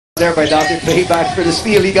There by Dr. Payback for the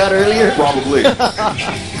steal he got earlier. Probably. Trying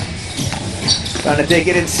to take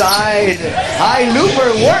it inside. High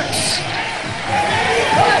looper works.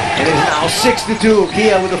 It is now 6-2.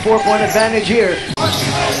 Kia with a 4-point advantage here.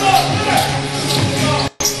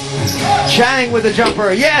 Chang with the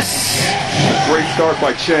jumper. Yes! Great start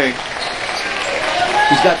by Chang.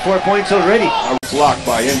 He's got 4 points already. Blocked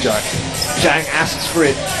by Njai. Chang asks for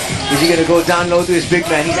it. Is he going to go down low to his big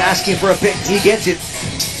man? He's asking for a pick. He gets it.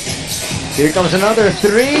 Here comes another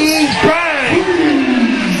three. Bang!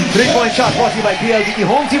 3-point shot brought to you by PLDT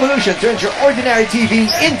Home Evolution. Turns your ordinary TV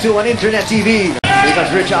into an internet TV. Here comes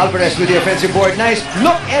Rich Alvarez with the offensive board. Nice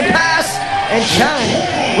look and pass. And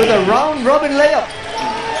Chang with a round-robin layup.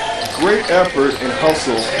 Great effort and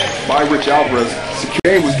hustle by Rich Alvarez.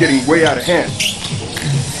 Security was getting way out of hand.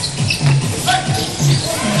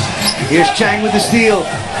 Here's Chang with the steal.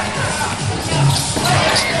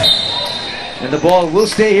 And the ball will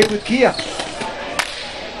stay here with Kia.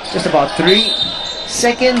 Just about 3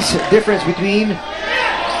 seconds difference between.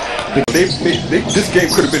 This game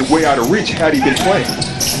could have been way out of reach had he been playing.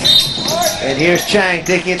 And here's Chang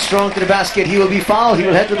taking it strong to the basket. He will be fouled. He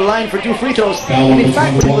will head to the line for 2 free throws. And in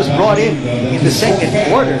fact, when he was brought in the second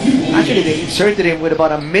quarter, actually they inserted him with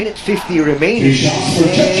about 1:50 remaining. And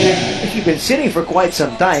if you've been sitting for quite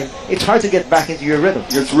some time, it's hard to get back into your rhythm.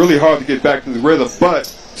 It's really hard to get back into the rhythm, but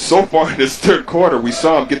so far in this third quarter, we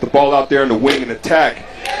saw him get the ball out there in the wing and attack,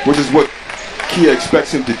 which is what Kia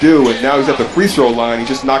expects him to do. And now he's at the free throw line. He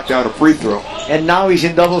just knocked down a free throw. And now he's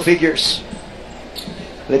in double figures.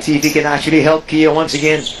 Let's see if he can actually help Kia once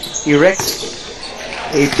again erect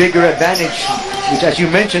a bigger advantage, which, as you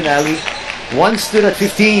mentioned, Ali, once stood at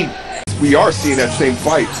 15. We are seeing that same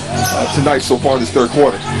fight tonight so far in this third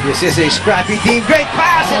quarter. This is a scrappy team. Great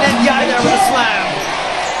pass, and then Yai there with a slam.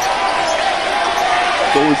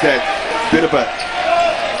 So is that bit of a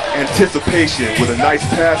anticipation with a nice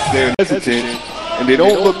pass there, hesitant, and they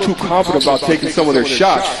don't look too confident about taking some of their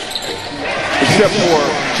shots, except for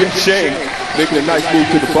Chang making a nice move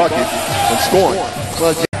to the bucket and scoring.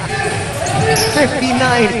 Well,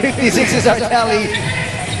 59-56 is our tally.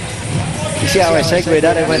 You see how I segued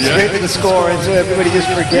that? I went straight to the score, and so everybody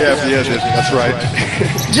just forgets. Yeah, that's right.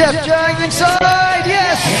 Jeff Chang inside,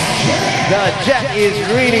 yes! The Jet is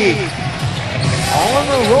really on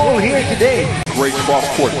the roll here today. Great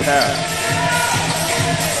cross-court pass.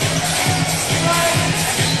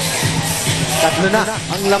 Tatlo na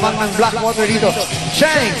ang lamang ng Blackwater dito.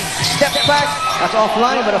 Chang, step back. That's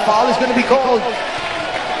offline, but a foul is going to be called.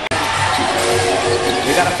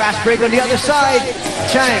 We got a fast break on the other side.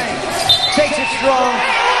 Chang takes it strong.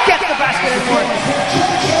 Gets the basket and one.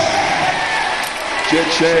 Jet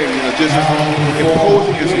Chang, just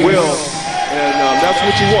imposing his will, and that's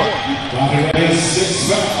what you want.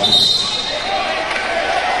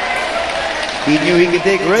 He knew he could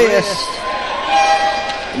take Reyes.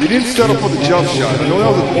 He didn't settle for the jump shot. I know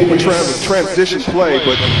that was an open transition play,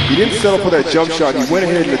 but he didn't settle for that jump shot. He went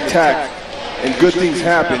ahead and attacked, and good things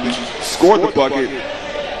happened. He scored the bucket.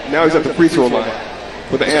 Now he's at the free throw line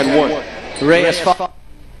for the and one. Reyes foul.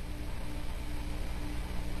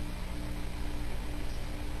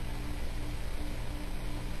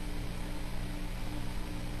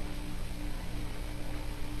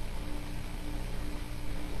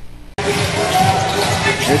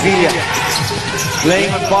 Revilla playing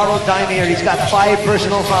on borrowed time here. He's got 5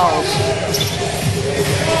 personal fouls.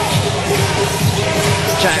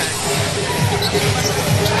 Chang.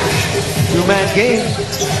 2-man game.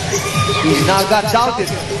 He's now got doubted.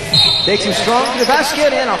 Takes him strong to the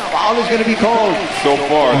basket, and a foul is going to be called. So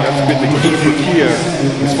far, that's been the key for Kia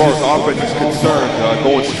as far as offense is concerned.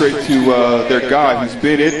 Going straight to their guy who's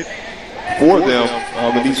been it for them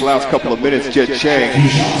in these last couple of minutes, Jet Chang,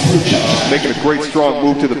 making a great strong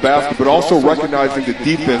move to the basket, but also recognizing the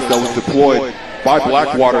defense that was deployed by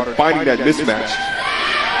Blackwater, finding that mismatch.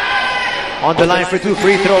 On the line for 2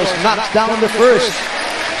 free throws, knocks down the first.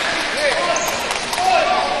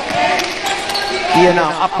 Kia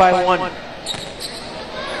now up by 1.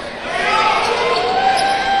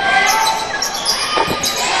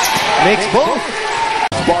 Makes both.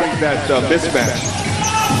 Spotting that mismatch.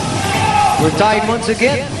 We're tied once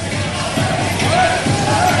again.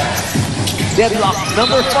 Deadlock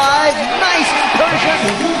number 5. Nice incursion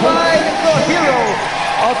by the hero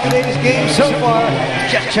of today's game so far,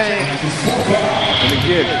 Jet Chang. And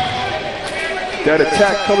again, that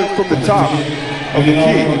attack coming from the top of the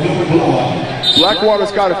key. Blackwater's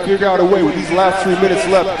got to figure out a way with these last 3 minutes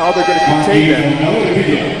left how they're going to contain that.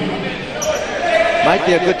 Might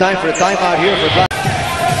be a good time for a timeout here for Black.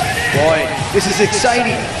 Boy, this is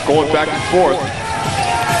exciting. Going back and forth.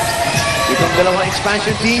 They Itong dalawang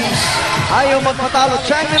expansion teams, ayaw magpatalo.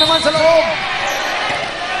 Chang na naman sa loob.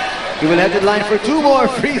 He will head the line for 2 more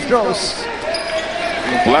free throws.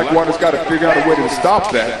 Blackwater's got to figure out a way to stop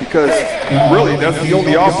that, because really that's the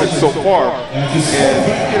only offense so far.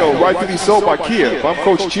 And, you know, rightfully so by Kia. If I'm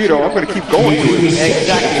Coach Cheeto, I'm going to keep going to it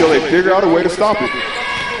until they figure out a way to stop it.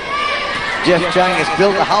 Jeff Chang has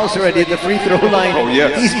built a house already at the free throw line. Oh,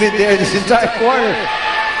 yes. He's been there this entire quarter.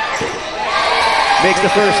 Makes the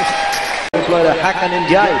first. Florida Hakan and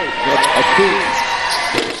Jai at 2.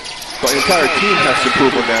 The entire team has to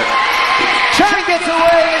improve on that. Chang gets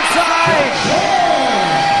away inside.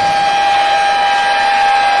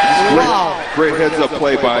 Wow. Great heads-up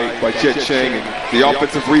play by Jet Chang, and the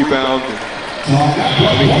offensive rebound. I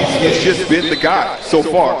mean, he's just been the guy so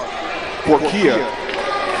far for Kia.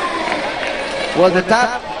 Well, the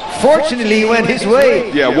tap fortunately went his way.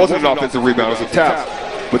 Yeah, it wasn't an offensive rebound, it was a tap.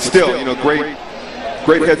 But still, you know, great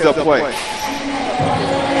heads-up play.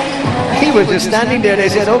 He was just standing there. They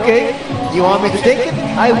said, okay, you want me to take it?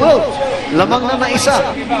 I will. Lamang na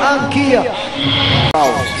isa ang Kia.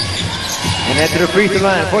 Wow. And after the free throw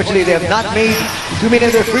line, unfortunately, they have not made too many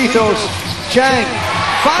of their free throws. Chang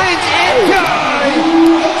finds it.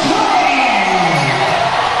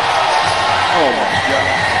 Oh my God.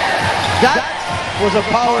 That was a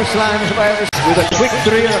power slam with a quick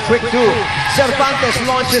 3 or a quick 2. Cervantes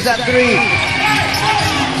launches at 3.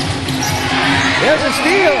 There's a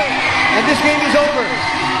steal, and this game is over.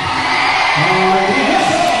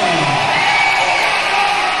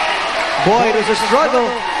 Boy, it was a struggle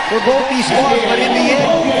for both these squads, but in the end,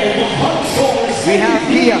 we have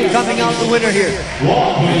Kia coming out the winner here.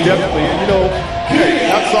 Definitely, and you know,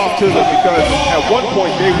 that's off to them, because at one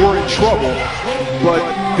point they were in trouble, but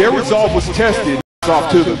their resolve was tested. It's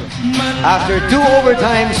off to them. After 2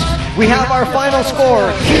 overtimes, we have our final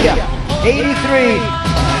score. Kia,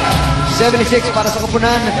 83-76 para sa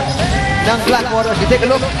kapunan ng Blackwater. You take a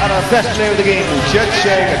look at our best player of the game. Jet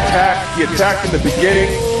Chang attacked. He attacked in the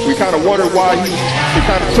beginning. We kind of wondered why he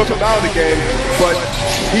kind of took him out of the game, but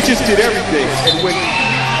he just did everything. And when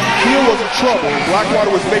Kia was in trouble, Blackwater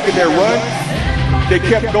was making their run, they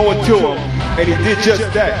kept going to him, and he did just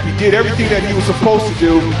that. He did everything that he was supposed to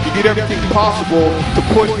do. He did everything possible to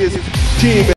put his team